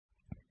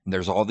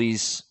there's all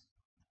these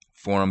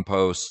forum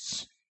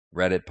posts,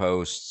 Reddit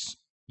posts,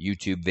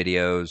 YouTube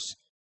videos,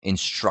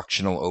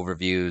 instructional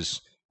overviews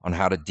on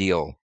how to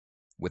deal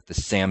with the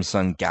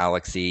Samsung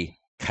Galaxy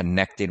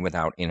connected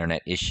without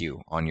internet issue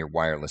on your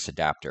wireless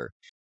adapter.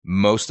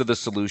 Most of the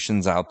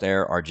solutions out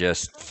there are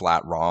just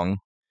flat wrong,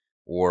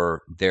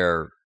 or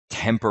they're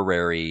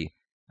temporary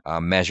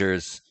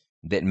measures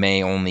that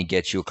may only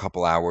get you a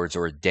couple hours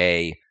or a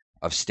day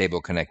of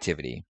stable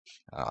connectivity.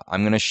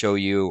 I'm going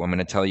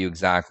to tell you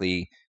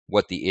exactly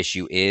what the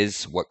issue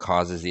is, what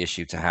causes the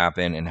issue to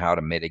happen, and how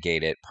to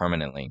mitigate it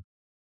permanently.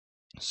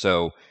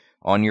 So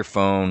on your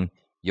phone,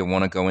 you'll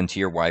want to go into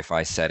your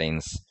Wi-Fi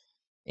settings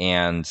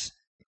and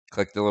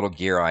click the little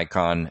gear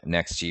icon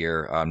next to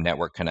your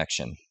network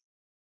connection.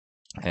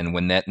 And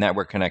when that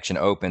network connection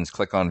opens,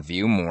 click on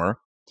View More.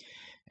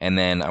 And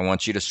then I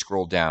want you to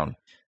scroll down.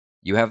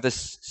 You have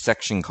this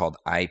section called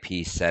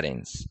IP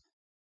Settings.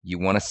 You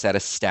want to set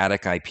a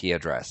static IP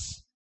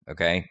address.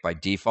 Okay? By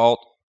default,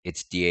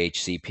 it's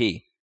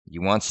DHCP.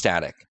 You want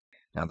static.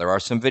 Now, there are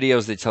some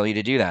videos that tell you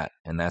to do that,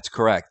 and that's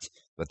correct,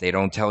 but they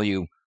don't tell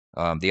you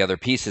the other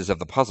pieces of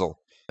the puzzle.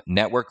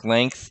 Network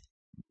length,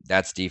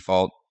 that's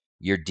default.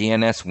 Your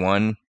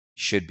DNS1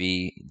 should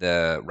be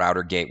the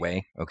router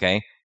gateway,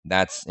 okay?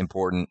 That's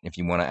important if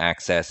you want to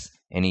access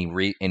any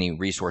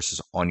resources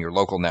on your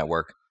local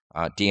network.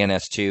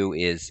 DNS2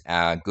 is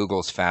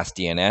Google's fast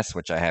DNS,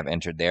 which I have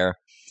entered there.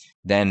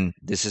 Then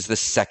this is the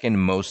second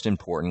most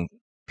important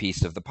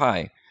piece of the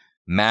pie.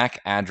 MAC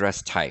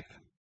address type.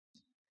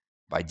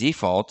 By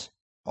default,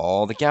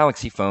 all the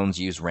Galaxy phones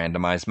use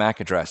randomized MAC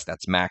address.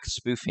 That's MAC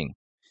spoofing.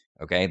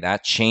 Okay,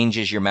 that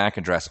changes your MAC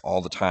address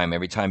all the time.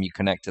 Every time you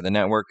connect to the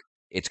network,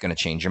 it's going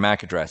to change your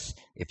MAC address.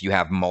 If you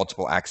have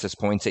multiple access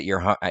points at your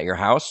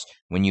house,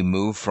 when you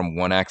move from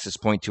one access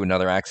point to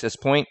another access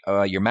point,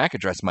 your MAC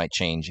address might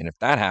change. And if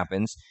that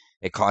happens,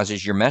 it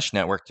causes your mesh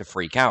network to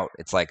freak out.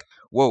 It's like,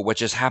 whoa, what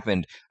just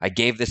happened? I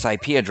gave this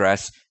IP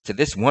address to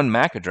this one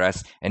MAC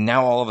address, and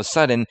now all of a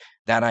sudden,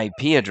 that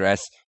IP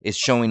address is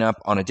showing up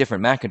on a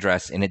different MAC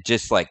address, and it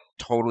just like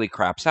totally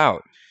craps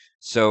out.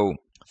 So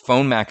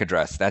phone MAC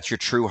address, that's your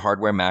true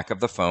hardware MAC of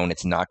the phone.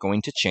 It's not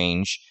going to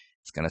change.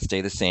 It's going to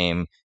stay the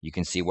same. You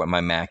can see what my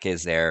MAC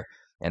is there.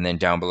 And then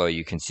down below,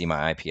 you can see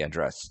my IP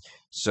address.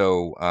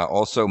 So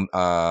also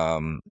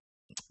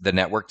the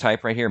network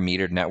type right here,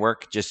 metered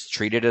network, just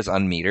treat it as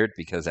unmetered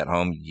because at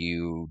home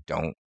you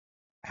don't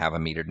have a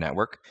metered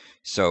network.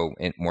 So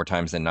more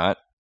times than not.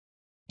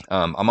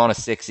 I'm on a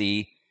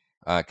 6E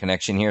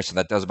connection here. So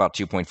that does about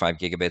 2.5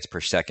 gigabits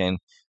per second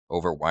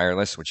over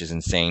wireless, which is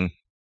insane.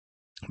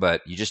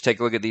 But you just take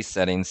a look at these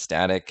settings,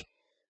 static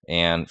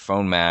and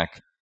phone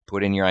MAC,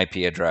 put in your IP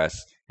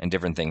address and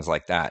different things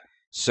like that.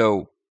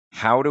 So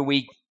how do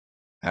we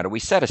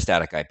set a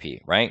static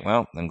IP, right?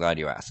 Well, I'm glad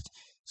you asked.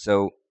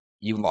 So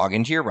you log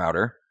into your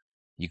router,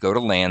 you go to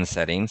LAN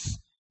settings,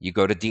 you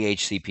go to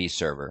DHCP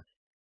server.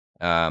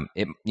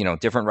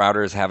 Different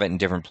routers have it in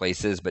different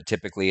places, but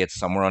typically it's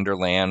somewhere under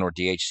LAN or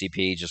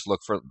DHCP. Just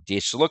look for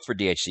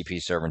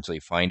DHCP server until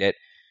you find it.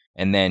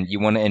 And then you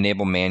want to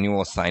enable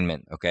manual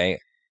assignment, okay?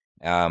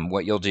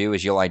 What you'll do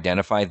is you'll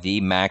identify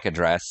the MAC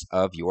address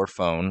of your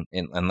phone,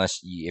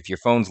 if your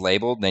phone's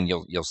labeled, then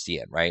you'll see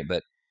it, right?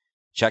 But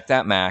check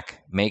that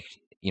MAC,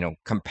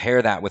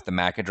 compare that with the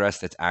MAC address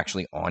that's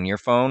actually on your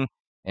phone,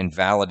 and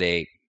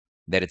validate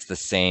that it's the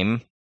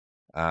same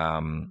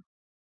phone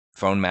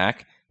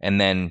MAC,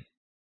 and then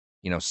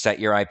set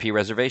your IP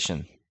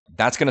reservation.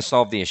 That's going to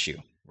solve the issue,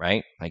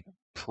 right? Like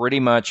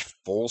pretty much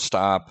full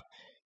stop.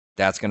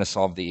 That's going to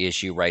solve the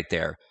issue right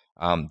there.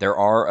 There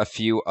are a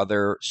few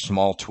other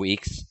small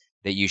tweaks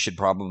that you should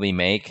probably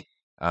make.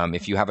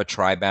 If you have a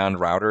tri-band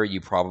router, you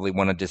probably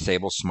want to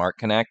disable Smart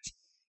Connect,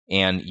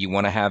 and you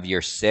want to have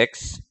your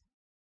 6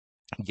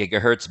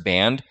 gigahertz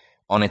band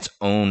on its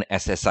own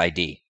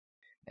SSID.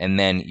 And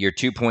then your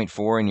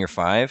 2.4 and your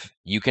 5,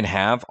 you can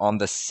have on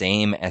the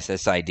same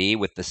SSID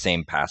with the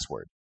same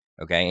password.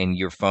 Okay, and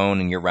your phone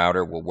and your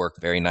router will work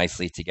very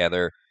nicely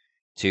together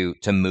to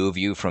move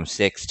you from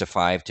 6 to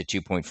 5 to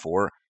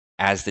 2.4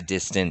 as the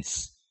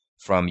distance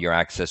from your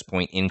access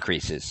point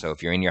increases. So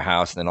if you're in your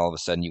house and then all of a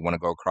sudden you want to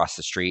go across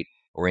the street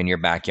or in your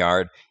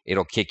backyard,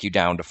 it'll kick you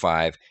down to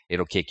 5,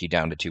 it'll kick you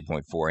down to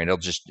 2.4, and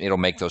it'll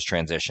make those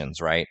transitions,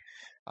 right?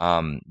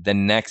 The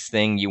next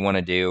thing you want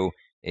to do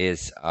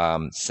is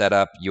set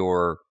up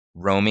your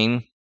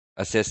roaming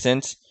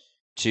assistant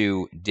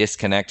to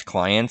disconnect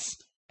clients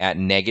at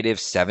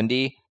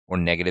 -70 or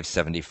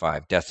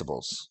 -75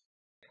 decibels.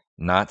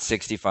 Not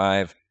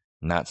 65,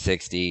 not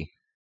 60,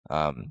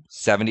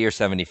 70 or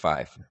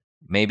 75.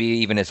 Maybe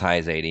even as high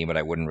as 80, but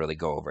I wouldn't really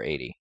go over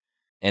 80.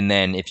 And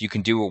then if you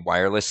can do a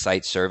wireless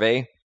site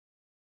survey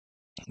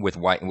with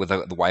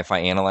the Wi-Fi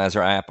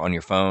Analyzer app on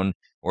your phone,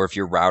 or if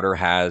your router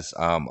has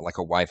like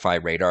a Wi-Fi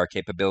radar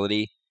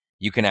capability,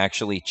 you can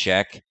actually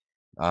check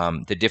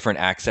the different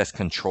access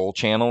control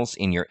channels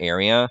in your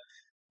area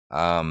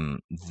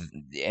and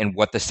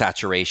what the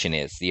saturation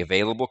is, the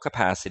available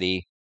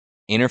capacity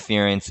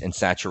interference and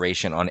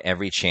saturation on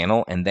every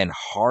channel, and then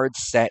hard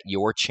set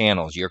your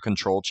channels, your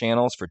control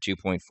channels for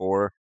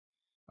 2.4,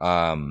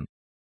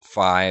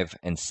 5,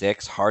 and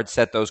 6. Hard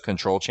set those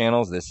control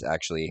channels. This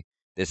actually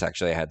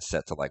I had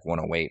set to like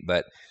 108,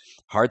 but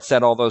hard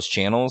set all those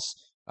channels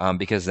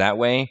because that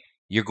way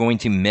you're going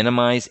to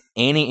minimize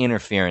any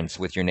interference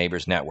with your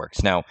neighbor's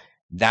networks. Now,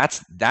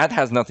 that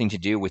has nothing to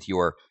do with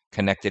your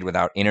connected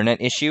without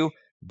internet issue.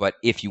 But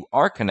if you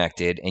are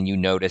connected and you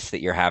notice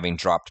that you're having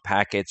dropped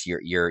packets,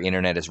 your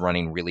internet is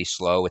running really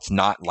slow, it's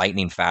not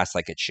lightning fast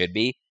like it should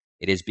be,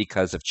 it is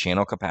because of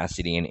channel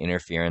capacity and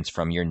interference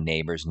from your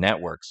neighbor's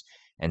networks.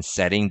 And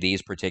setting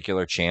these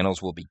particular channels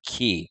will be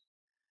key.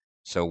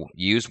 So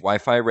use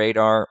Wi-Fi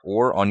Radar,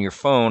 or on your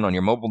phone, on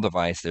your mobile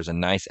device, there's a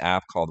nice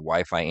app called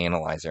Wi-Fi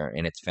Analyzer,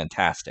 and it's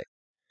fantastic.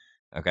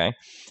 Okay?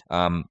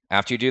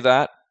 After you do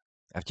that,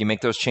 after you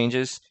make those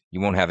changes,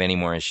 you won't have any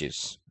more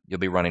issues. You'll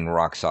be running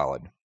rock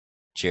solid.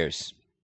 Cheers.